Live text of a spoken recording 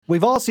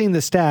We've all seen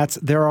the stats.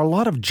 There are a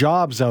lot of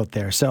jobs out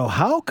there. So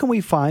how can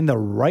we find the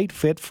right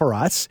fit for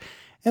us?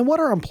 And what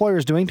are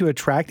employers doing to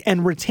attract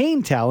and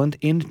retain talent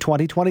in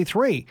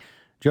 2023?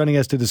 Joining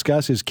us to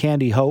discuss is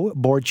Candy Ho,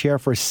 board chair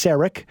for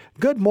CEREC.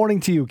 Good morning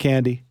to you,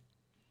 Candy.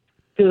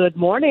 Good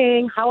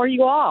morning. How are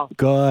you all?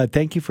 Good.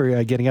 Thank you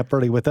for getting up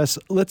early with us.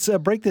 Let's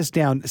break this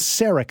down.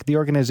 CEREC, the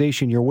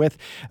organization you're with,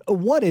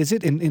 what is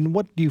it and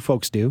what do you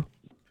folks do?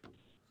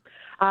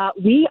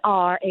 We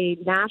are a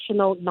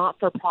national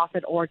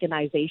not-for-profit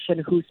organization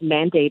whose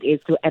mandate is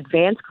to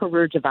advance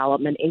career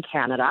development in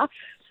Canada.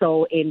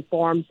 So in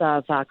forms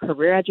of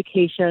career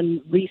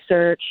education,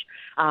 research,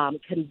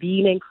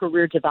 convening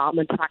career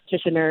development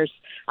practitioners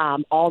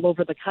all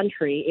over the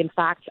country. In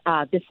fact,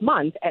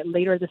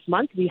 later this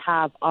month, we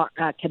have our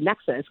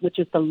Connexus, which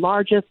is the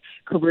largest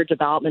career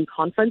development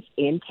conference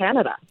in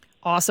Canada.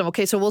 Awesome.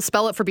 Okay, so we'll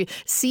spell it for people.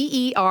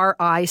 CERIC.ca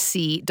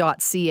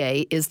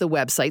is the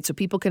website, so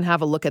people can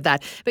have a look at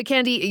that. But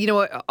Candy,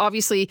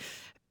 obviously,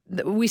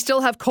 we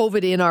still have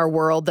COVID in our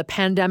world. The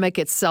pandemic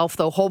itself,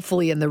 though,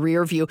 hopefully in the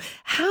rear view.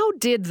 How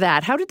did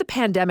the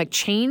pandemic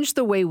change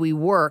the way we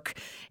work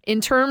in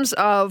terms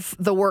of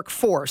the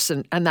workforce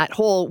and that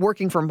whole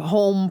working from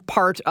home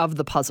part of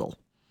the puzzle?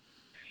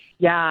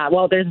 Yeah,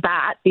 well, there's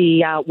that,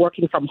 the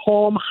working from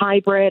home,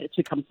 hybrid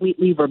to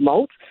completely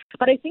remote.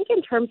 But I think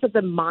in terms of the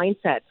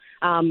mindset,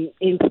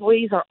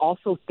 employees are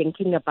also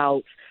thinking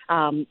about,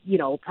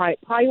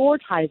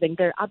 prioritizing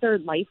their other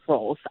life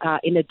roles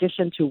in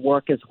addition to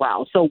work as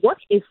well. So work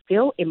is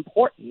still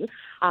important.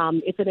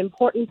 It's an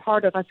important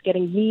part of us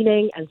getting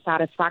meaning and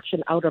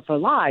satisfaction out of our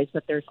lives,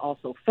 but there's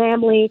also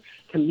family,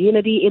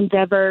 community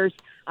endeavors,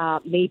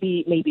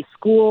 maybe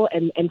school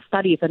and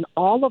studies and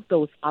all of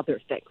those other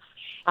things.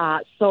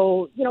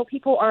 So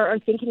people are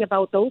thinking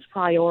about those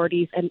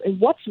priorities and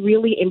what's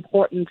really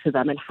important to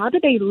them and how do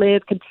they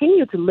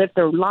continue to live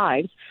their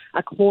lives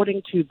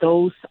according to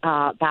those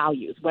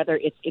values, whether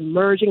it's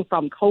emerging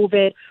from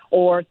COVID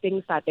or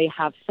things that they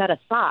have set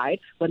aside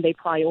when they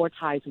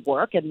prioritize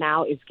work and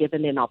now is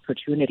given an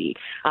opportunity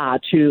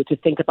to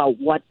think about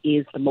what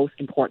is the most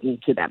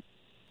important to them.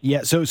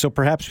 Yeah, so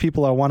perhaps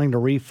people are wanting to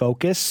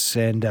refocus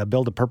and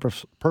build a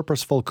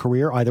purposeful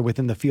career either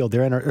within the field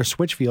they're in or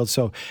switch fields.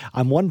 So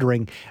I'm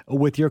wondering,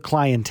 with your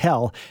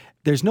clientele,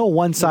 there's no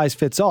one size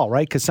fits all,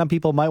 right? Because some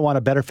people might want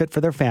a better fit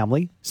for their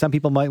family. Some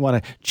people might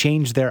want to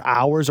change their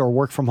hours or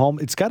work from home.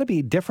 It's got to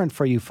be different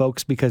for you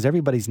folks because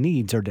everybody's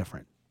needs are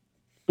different.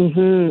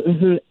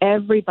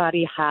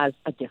 Everybody has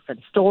a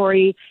different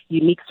story,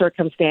 unique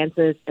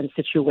circumstances and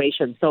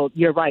situations. So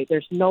you're right.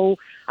 There's no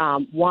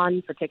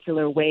one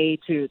particular way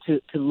to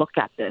look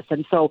at this.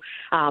 And so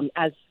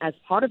as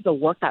part of the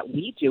work that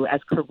we do as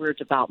career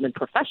development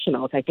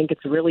professionals, I think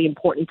it's really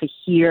important to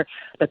hear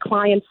the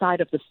client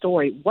side of the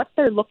story, what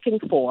they're looking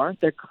for,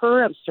 their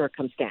current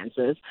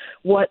circumstances,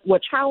 what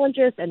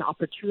challenges and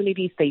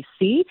opportunities they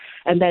see,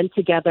 and then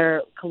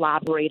together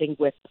collaborating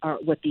with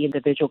the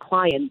individual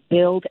client,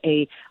 build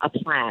a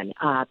plan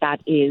that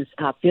is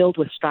filled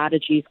with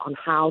strategies on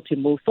how to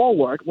move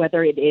forward,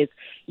 whether it is,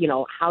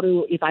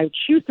 if I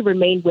choose to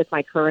remain with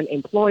my current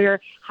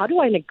employer, how do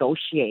I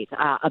negotiate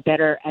a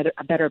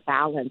better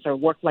balance or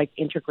work-life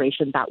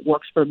integration that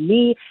works for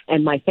me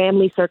and my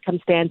family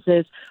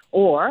circumstances,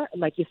 or,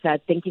 like you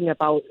said, thinking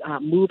about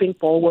moving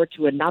forward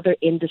to another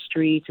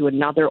industry, to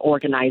another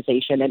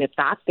organization. And if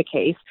that's the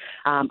case,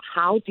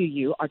 how do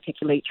you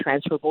articulate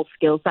transferable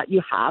skills that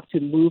you have to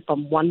move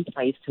from one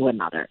place to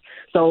another?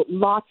 So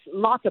lots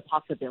of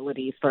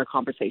possibilities for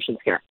conversations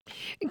here.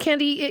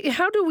 Candy,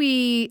 how do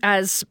we,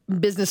 as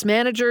business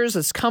managers,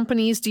 as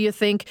companies, do you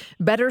think,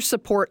 better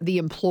support the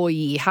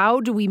employee?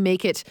 How do we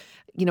make it,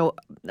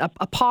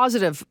 a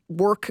positive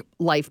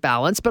work-life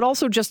balance, but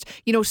also just,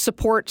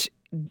 support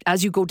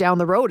as you go down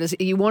the road? As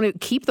you want to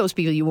keep those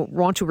people, you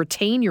want to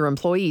retain your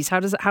employees. How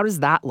does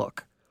that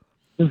look?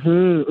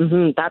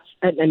 That's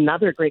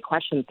another great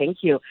question. Thank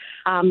you.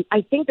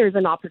 I think there's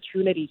an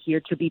opportunity here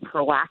to be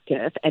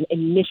proactive and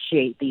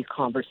initiate these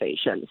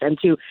conversations and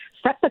to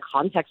set the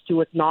context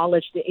to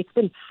acknowledge that it's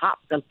been tough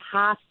the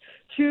past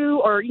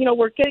 2 or,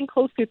 we're getting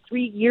close to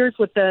 3 years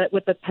with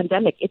the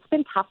pandemic. It's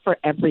been tough for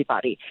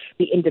everybody,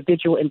 the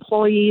individual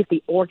employees,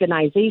 the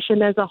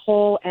organization as a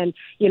whole, and,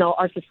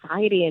 our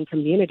society and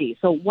community.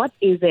 So what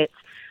is it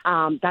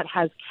that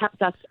has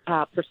kept us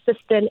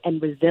persistent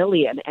and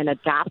resilient and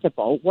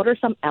adaptable? What are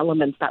some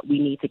elements that we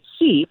need to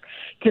keep?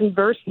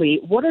 Conversely,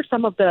 what are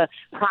some of the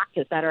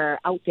practices that are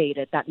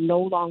outdated that no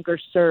longer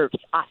serves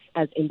us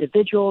as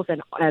individuals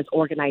and as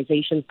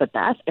organizations the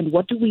best? And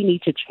what do we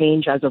need to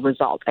change as a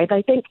result? And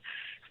I think,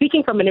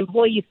 speaking from an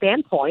employee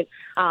standpoint,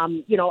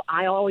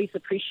 I always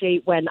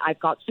appreciate when I've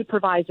got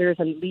supervisors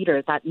and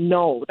leaders that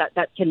know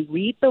that can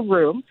read the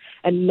room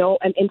and know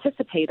and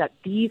anticipate that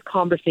these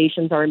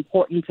conversations are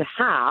important to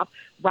have,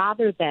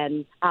 rather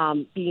than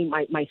being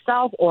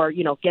myself or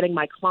getting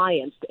my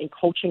clients and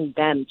coaching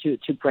them to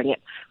bring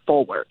it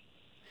forward.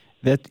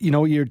 That,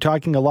 you're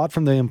talking a lot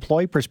from the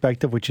employee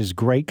perspective, which is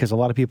great because a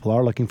lot of people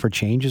are looking for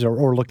changes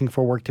or looking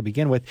for work to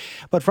begin with.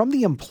 But from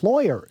the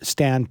employer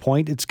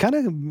standpoint, it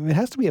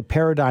has to be a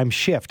paradigm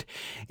shift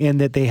in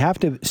that they have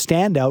to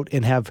stand out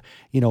and have,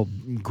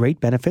 great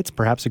benefits,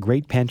 perhaps a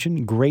great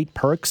pension, great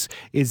perks.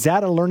 Is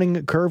that a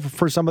learning curve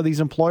for some of these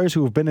employers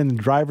who have been in the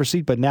driver's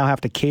seat but now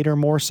have to cater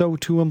more so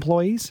to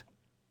employees?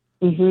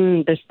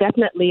 There's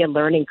definitely a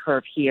learning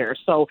curve here.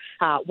 So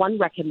one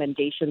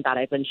recommendation that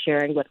I've been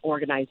sharing with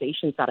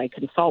organizations that I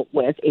consult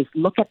with is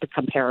look at the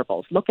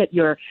comparables. Look at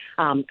your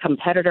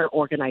competitor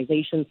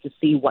organizations to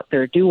see what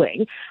they're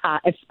doing,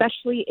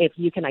 especially if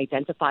you can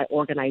identify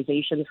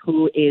organizations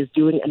who is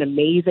doing an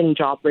amazing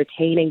job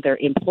retaining their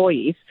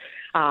employees.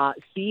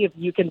 See if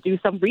you can do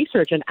some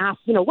research and ask,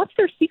 what's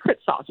their secret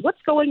sauce?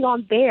 What's going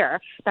on there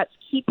that's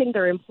keeping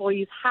their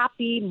employees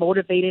happy,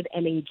 motivated,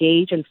 and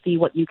engaged, and see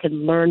what you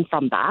can learn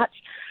from that.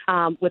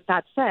 With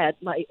that said,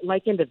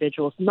 like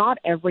individuals, not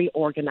every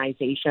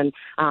organization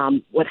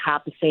would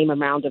have the same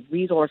amount of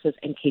resources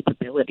and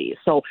capabilities.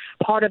 So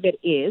part of it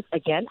is,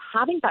 again,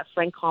 having that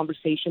frank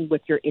conversation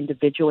with your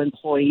individual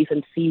employees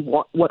and see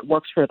what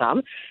works for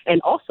them. And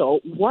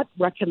also, what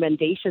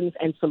recommendations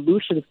and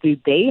solutions do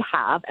they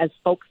have as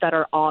folks that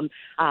are on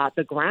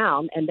the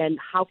ground? And then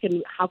how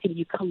can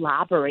you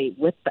collaborate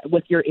with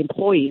your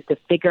employees to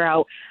figure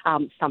out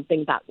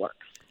something that works?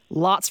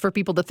 Lots for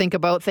people to think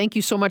about. Thank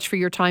you so much for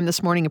your time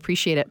this morning.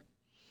 Appreciate it.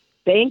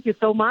 Thank you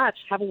so much.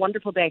 Have a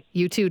wonderful day.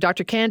 You too.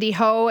 Dr. Candy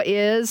Ho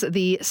is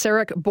the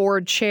CERIC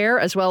Board Chair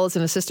as well as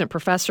an Assistant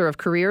Professor of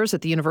Careers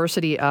at the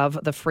University of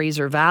the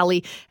Fraser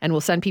Valley. And we'll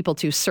send people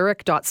to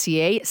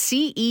ceric.ca,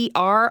 CERIC.ca.